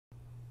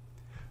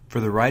For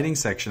the writing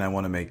section, I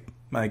want to make,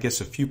 I guess,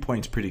 a few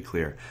points pretty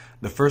clear.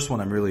 The first one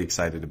I'm really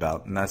excited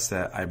about, and that's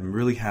that I'm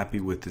really happy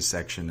with this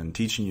section and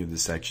teaching you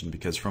this section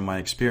because from my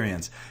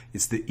experience,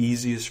 it's the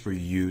easiest for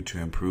you to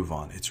improve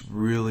on. It's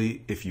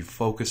really, if you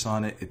focus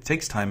on it, it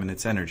takes time and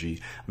it's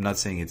energy. I'm not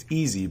saying it's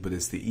easy, but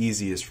it's the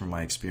easiest from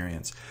my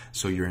experience.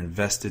 So your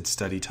invested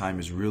study time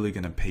is really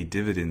going to pay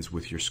dividends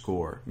with your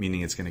score,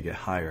 meaning it's going to get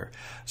higher.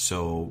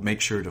 So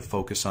make sure to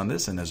focus on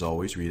this, and as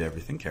always, read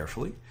everything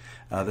carefully.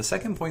 The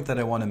second point that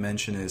I want to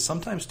mention is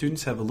sometimes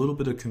students have a little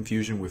bit of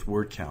confusion with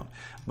word count,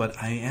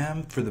 but I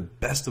am, for the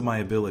best of my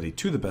ability,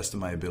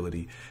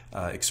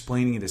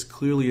 explaining it as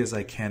clearly as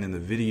I can in the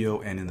video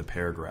and in the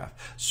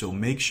paragraph. So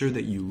make sure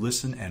that you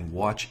listen and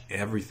watch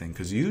everything,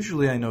 because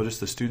usually I notice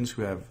the students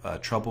who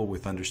have trouble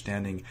with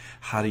understanding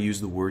how to use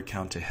the word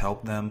count to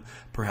help them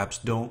perhaps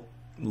don't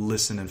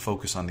listen and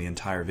focus on the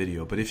entire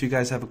video. But if you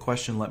guys have a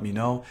question, let me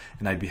know,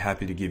 and I'd be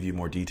happy to give you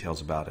more details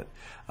about it.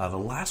 The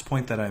last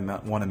point that I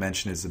want to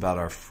mention is about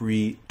our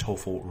free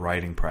TOEFL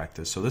writing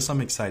practice. So this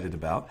I'm excited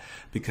about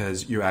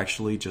because you're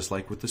actually, just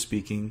like with the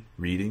speaking,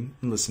 reading,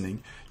 and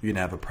listening, you're going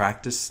to have a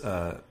practice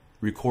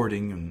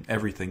recording and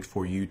everything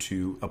for you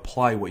to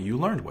apply what you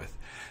learned with.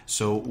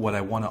 So what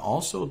I want to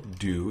also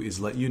do is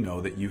let you know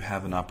that you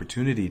have an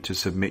opportunity to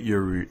submit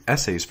your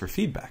essays for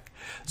feedback.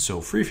 So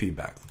free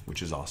feedback,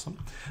 which is awesome.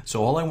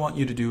 So all I want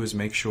you to do is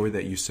make sure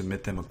that you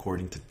submit them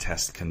according to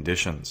test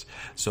conditions.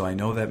 So I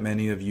know that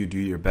many of you do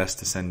your best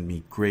to send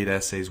me great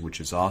essays,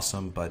 which is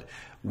awesome, but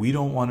we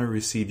don't want to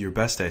receive your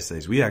best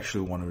essays. We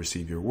actually want to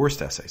receive your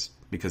worst essays,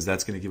 because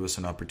that's going to give us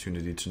an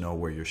opportunity to know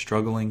where you're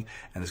struggling,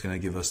 and it's going to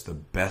give us the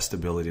best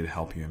ability to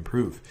help you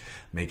improve.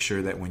 Make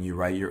sure that when you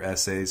write your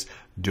essays,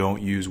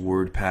 don't use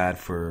WordPad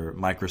for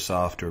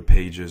Microsoft or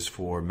Pages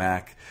for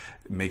Mac.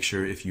 Make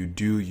sure if you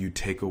do, you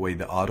take away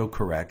the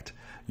autocorrect.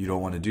 You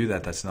don't want to do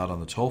that. That's not on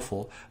the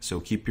TOEFL. So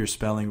keep your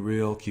spelling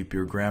real, keep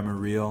your grammar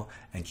real,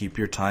 and keep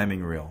your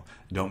timing real.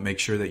 Make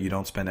sure that you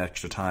don't spend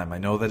extra time. I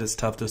know that it's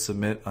tough to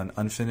submit an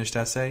unfinished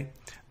essay,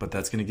 but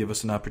that's going to give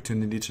us an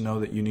opportunity to know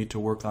that you need to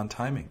work on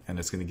timing, and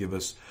it's going to give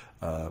us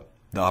the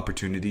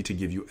opportunity to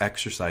give you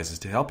exercises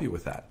to help you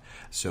with that.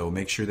 So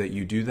make sure that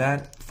you do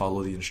that.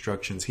 Follow the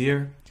instructions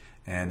here.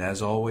 And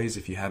as always,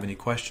 if you have any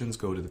questions,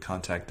 go to the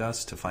Contact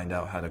Us to find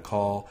out how to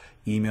call,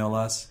 email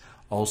us.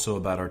 Also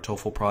about our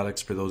TOEFL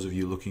products for those of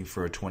you looking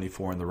for a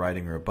 24 in the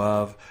writing or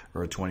above,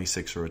 or a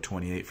 26 or a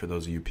 28 for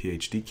those of you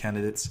PhD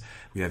candidates.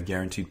 We have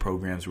guaranteed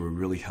programs where we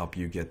really help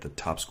you get the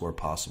top score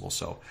possible.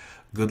 So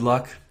good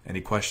luck.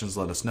 Any questions,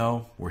 let us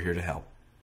know. We're here to help.